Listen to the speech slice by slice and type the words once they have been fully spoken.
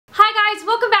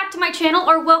my channel,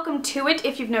 or welcome to it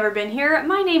if you've never been here.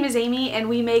 My name is Amy and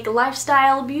we make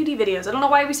lifestyle beauty videos. I don't know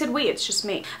why we said we, it's just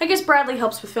me. I guess Bradley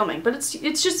helps with filming, but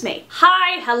it's just me.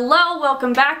 Hi, hello,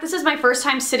 welcome back. This is my first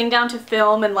time sitting down to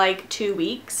film in like 2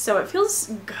 weeks, so it feels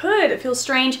good. It feels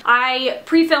strange. I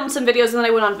pre-filmed some videos and then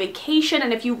I went on vacation,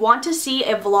 and if you want to see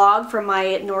a vlog from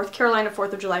my North Carolina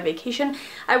 4th of July vacation,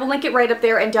 I will link it right up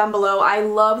there and down below. I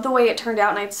love the way it turned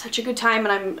out and I had such a good time,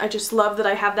 and I just love that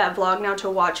I have that vlog now to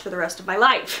watch for the rest of my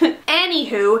life.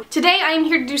 Anywho, today I am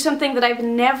here to do something that I've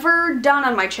never done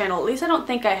on my channel, at least I don't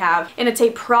think I have, and it's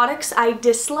a products I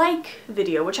dislike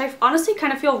video, which I honestly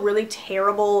kind of feel really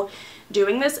terrible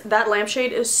doing this. That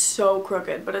lampshade is so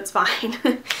crooked, but it's fine.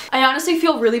 I honestly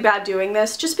feel really bad doing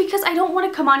this just because I don't want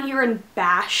to come on here and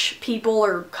bash people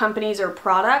or companies or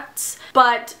products,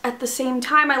 but at the same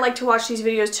time I like to watch these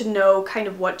videos to know kind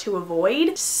of what to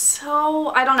avoid. So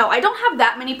I don't know. I don't have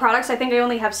that many products. I think I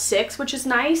only have 6, which is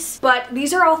nice, but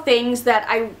these are all things that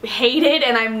I hated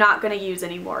and I'm not going to use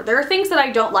anymore. There are things that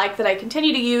I don't like that I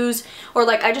continue to use, or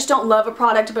like I just don't love a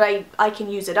product but I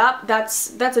can use it up.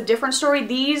 That's a different story.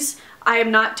 These I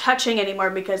am not touching anymore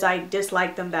because I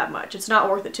dislike them that much. It's not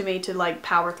worth it to me to like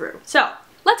power through. So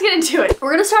let's get into it.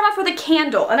 We're gonna start off with a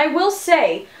candle, and I will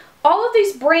say all of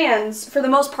these brands for the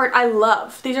most part I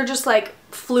love. These are just like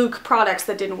fluke products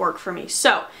that didn't work for me.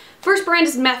 So first brand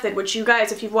is Method, which you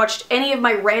guys, if you've watched any of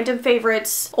my random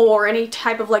favorites or any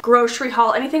type of like grocery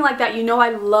haul, anything like that, you know I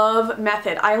love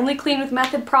Method. I only clean with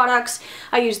Method products.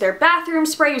 I use their bathroom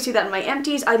spray. You see that in my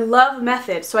empties. I love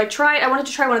Method. So I wanted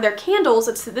to try one of their candles.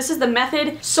 This is the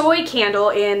Method soy candle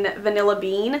in vanilla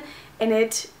bean, and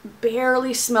it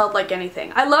barely smelled like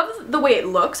anything. I love the way it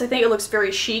looks. I think it looks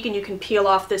very chic, and you can peel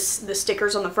off the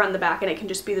stickers on the front and the back, and it can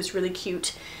just be this really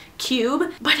cute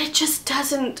cube, but it just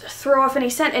doesn't throw off any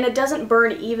scent, and it doesn't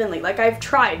burn evenly. Like I've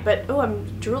tried, but oh,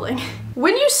 I'm drooling.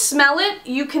 When you smell it,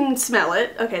 you can smell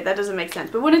it. Okay, that doesn't make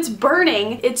sense, but when it's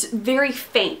burning, it's very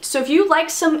faint. So if you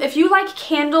like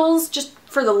candles just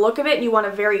for the look of it and you want a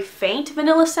very faint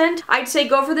vanilla scent, I'd say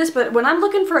go for this. But when I'm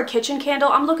looking for a kitchen candle,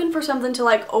 I'm looking for something to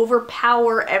like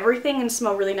overpower everything and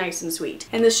smell really nice and sweet.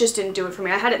 And this just didn't do it for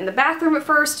me. I had it in the bathroom at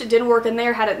first, it didn't work in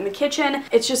there, had it in the kitchen.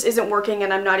 It just isn't working,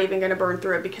 and I'm not even gonna burn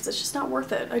through it because it's just not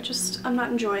worth it. I'm not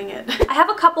enjoying it. I have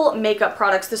a couple makeup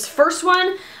products. This first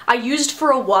one I used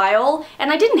for a while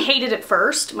and I didn't hate it at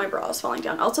first. My bra is falling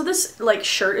down. Also, this like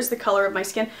shirt is the color of my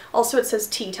skin. Also, it says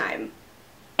tea time.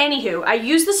 Anywho, I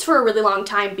used this for a really long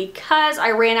time because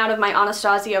I ran out of my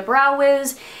Anastasia Brow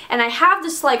Wiz, and I have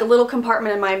this like little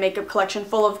compartment in my makeup collection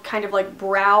full of kind of like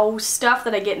brow stuff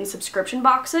that I get in subscription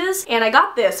boxes. And I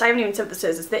got this, I haven't even said what this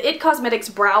is. It's the IT Cosmetics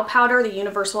Brow Powder, the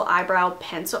Universal Eyebrow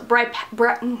Pencil, Brow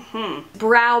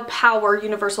Power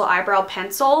Universal Eyebrow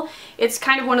Pencil. It's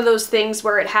kind of one of those things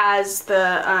where it has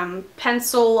the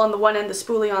pencil on the one end, the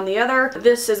spoolie on the other.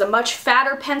 This is a much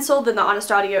fatter pencil than the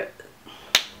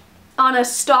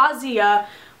Anastasia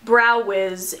Brow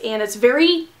Wiz, and it's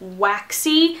very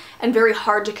waxy and very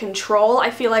hard to control.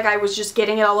 I feel like I was just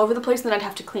getting it all over the place and then I'd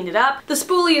have to clean it up. The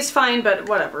spoolie is fine, but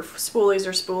whatever, spoolies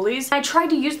are spoolies. I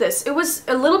tried to use this. It was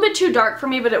a little bit too dark for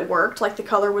me, but it worked. Like the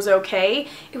color was okay.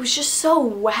 It was just so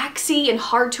waxy and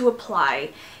hard to apply.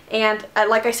 And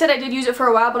like I said, I did use it for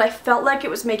a while, but I felt like it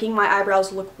was making my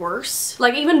eyebrows look worse.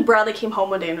 Like even Bradley came home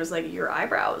one day and was like, your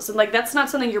eyebrows. And like, that's not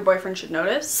something your boyfriend should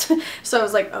notice. So I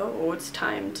was like, oh, it's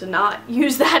time to not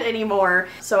use that anymore.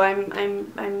 So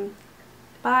I'm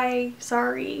bye,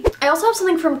 sorry. I also have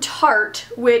something from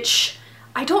Tarte, which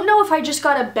I don't know if I just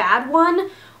got a bad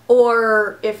one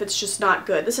or if it's just not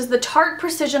good. This is the Tarte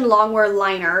Precision Longwear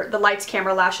Liner, the Lights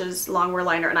Camera Lashes Longwear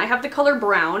Liner, and I have the color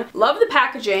brown. Love the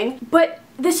packaging, but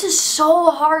this is so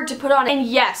hard to put on. And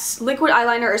yes, liquid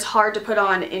eyeliner is hard to put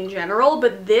on in general,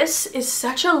 but this is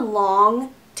such a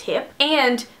long tip,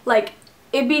 and like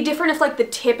it'd be different if like the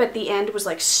tip at the end was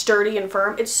like sturdy and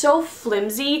firm. It's so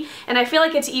flimsy, and I feel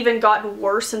like it's even gotten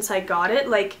worse since I got it.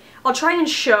 Like I'll try and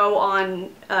show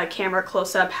on camera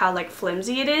close up how like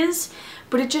flimsy it is,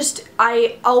 but it just,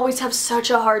 I always have such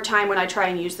a hard time when I try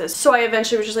and use this. So I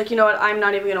eventually was just like, you know what, I'm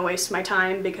not even gonna waste my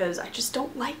time because I just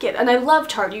don't like it. And I love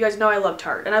Tarte, you guys know I love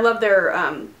Tarte, and I love their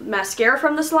mascara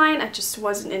from this line. I just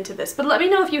wasn't into this. But let me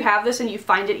know if you have this and you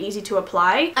find it easy to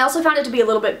apply. I also found it to be a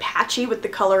little bit patchy with the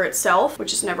color itself,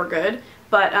 which is never good.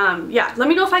 But yeah, let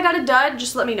me know if I got a dud,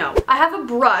 just let me know. I have a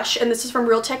brush, and this is from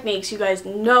Real Techniques. You guys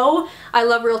know I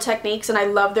love Real Techniques, and I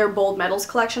love their Bold Metals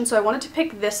collection, so I wanted to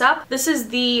pick this up. This is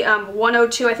the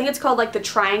 102, I think it's called like the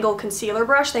Triangle Concealer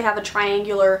Brush. They have a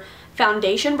triangular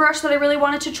foundation brush that I really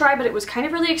wanted to try, but it was kind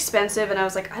of really expensive and I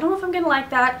was like, I don't know if I'm gonna like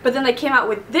that. But then they came out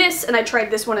with this and I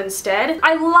tried this one instead.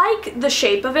 I like the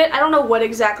shape of it. I don't know what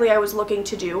exactly I was looking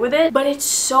to do with it, but it's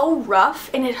so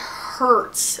rough and it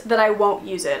hurts that I won't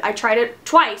use it. I tried it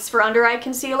twice for under eye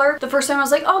concealer. The first time I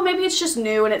was like, oh, maybe it's just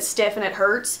new and it's stiff and it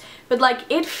hurts. But like,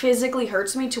 it physically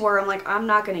hurts me to where I'm like, I'm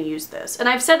not gonna use this. And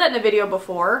I've said that in a video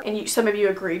before, and some of you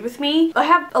agreed with me. I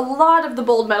have a lot of the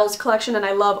Bold Metals collection and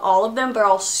I love all of them. They're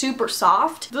all super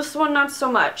soft. This one, not so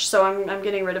much. So I'm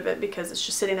getting rid of it because it's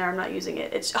just sitting there. I'm not using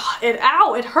it. It's,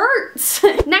 ow, it hurts.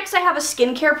 Next, I have a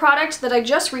skincare product that I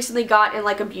just recently got in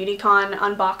like a BeautyCon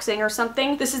unboxing or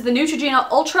something. This is the Neutrogena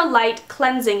Ultra Light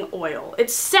Cleansing Oil. It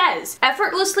says,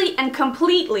 effortlessly and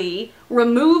completely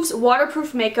removes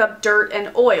waterproof makeup, dirt,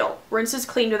 and oil. Rinses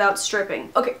clean without stripping.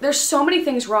 Okay, there's so many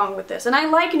things wrong with this, and I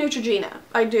like Neutrogena.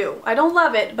 I do. I don't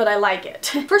love it, but I like it.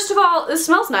 First of all, this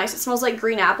smells nice. It smells like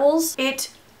green apples. It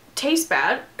tastes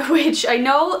bad, which I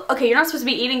know, okay, you're not supposed to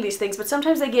be eating these things, but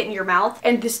sometimes they get in your mouth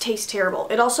and this tastes terrible.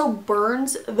 It also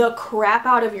burns the crap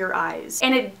out of your eyes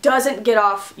and it doesn't get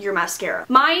off your mascara.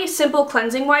 My Simple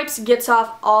Cleansing Wipes gets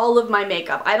off all of my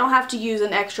makeup. I don't have to use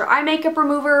an extra eye makeup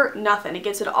remover, nothing. It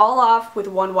gets it all off with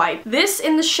one wipe. This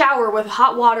in the shower with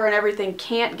hot water and everything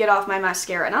can't get off my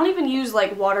mascara, and I don't even use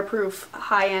like waterproof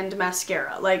high-end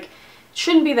mascara. Like,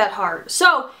 shouldn't be that hard.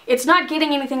 So it's not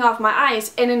getting anything off my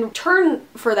eyes, and in return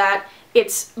for that,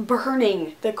 it's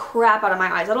burning the crap out of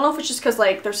my eyes. I don't know if it's just because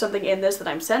like there's something in this that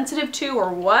I'm sensitive to or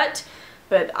what,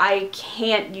 but I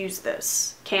can't use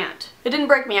this. Can't. It didn't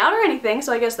break me out or anything,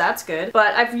 so I guess that's good.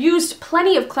 But I've used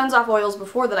plenty of cleanse-off oils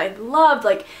before that I loved.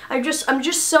 Like, I'm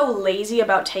just so lazy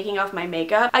about taking off my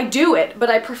makeup. I do it, but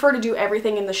I prefer to do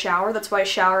everything in the shower. That's why I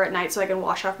shower at night, so I can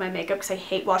wash off my makeup, because I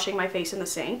hate washing my face in the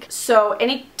sink. So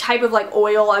any type of like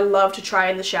oil I love to try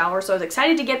in the shower, so I was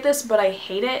excited to get this, but I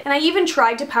hate it. And I even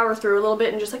tried to power through a little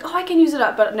bit and just like, oh, I can use it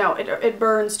up, but no, it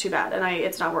burns too bad, and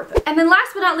it's not worth it. And then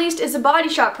last but not least is a Body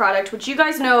Shop product, which you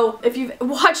guys know, if you've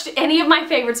watched any of my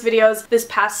favorites videos this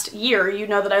past year, you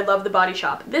know that I love the Body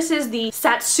Shop. This is the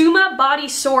Satsuma Body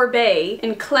Sorbet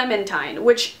in Clementine,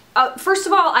 which, first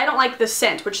of all, I don't like the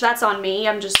scent, which that's on me.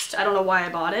 I don't know why I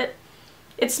bought it.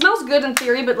 It smells good in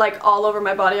theory, but like all over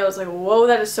my body, I was like, whoa,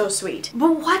 that is so sweet.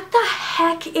 But what the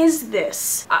heck is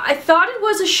this? I thought it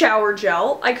was a shower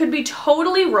gel. I could be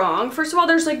totally wrong. First of all,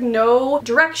 there's like no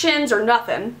directions or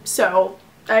nothing, so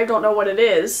I don't know what it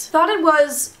is. Thought it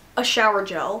was a shower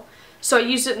gel. So I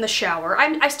used it in the shower.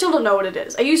 I still don't know what it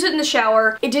is. I used it in the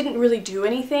shower. It didn't really do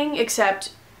anything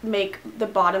except make the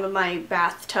bottom of my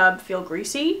bathtub feel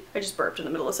greasy. I just burped in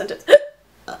the middle of a sentence.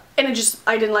 And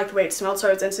I didn't like the way it smelled, so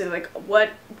I was instantly like,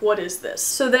 what is this?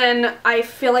 So then I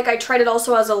feel like I tried it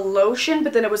also as a lotion,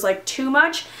 but then it was like too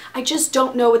much. I just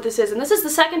don't know what this is. And this is the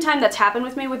second time that's happened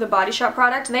with me with a Body Shop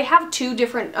product. They have two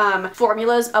different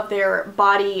formulas of their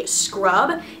body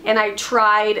scrub, and I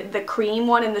tried the cream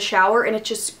one in the shower and it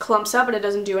just clumps up and it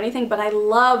doesn't do anything, but I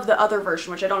love the other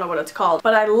version, which I don't know what it's called,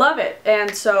 but I love it.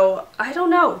 And so I don't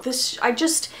know,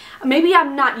 maybe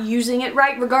I'm not using it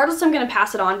right. Regardless, I'm gonna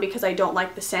pass it on because I don't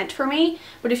like the scent for me.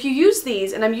 But if you use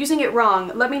these and I'm using it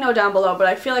wrong, let me know down below. But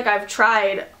I feel like I've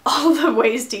tried all the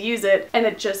ways to use it and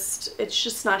it's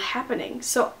just not happening.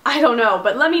 So I don't know,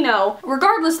 but let me know.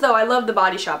 Regardless though, I love the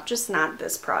Body Shop, just not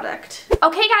this product.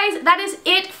 Okay guys, that is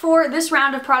it for this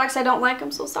round of products I don't like.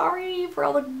 I'm so sorry for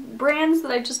all the brands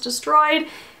that I just destroyed,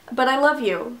 but I love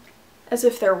you. As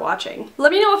if they're watching.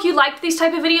 Let me know if you liked these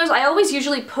type of videos. I always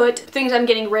usually put things I'm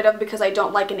getting rid of because I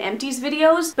don't like an empties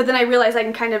videos, but then I realize I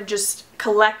can kind of just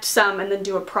collect some and then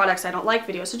do a products I don't like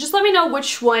video. So just let me know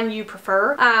which one you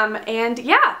prefer. And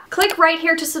yeah, click right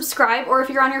here to subscribe, or if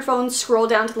you're on your phone, scroll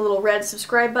down to the little red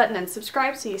subscribe button and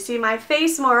subscribe so you see my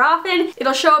face more often.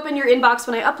 It'll show up in your inbox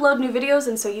when I upload new videos,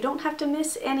 and so you don't have to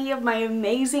miss any of my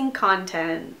amazing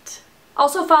content.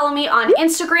 Also follow me on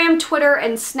Instagram, Twitter,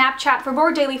 and Snapchat for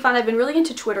more daily fun. I've been really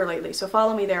into Twitter lately, so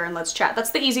follow me there and let's chat.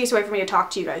 That's the easiest way for me to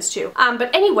talk to you guys too.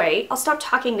 But anyway, I'll stop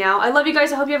talking now. I love you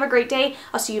guys. I hope you have a great day.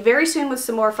 I'll see you very soon with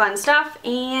some more fun stuff.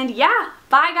 And yeah,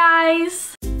 bye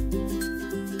guys!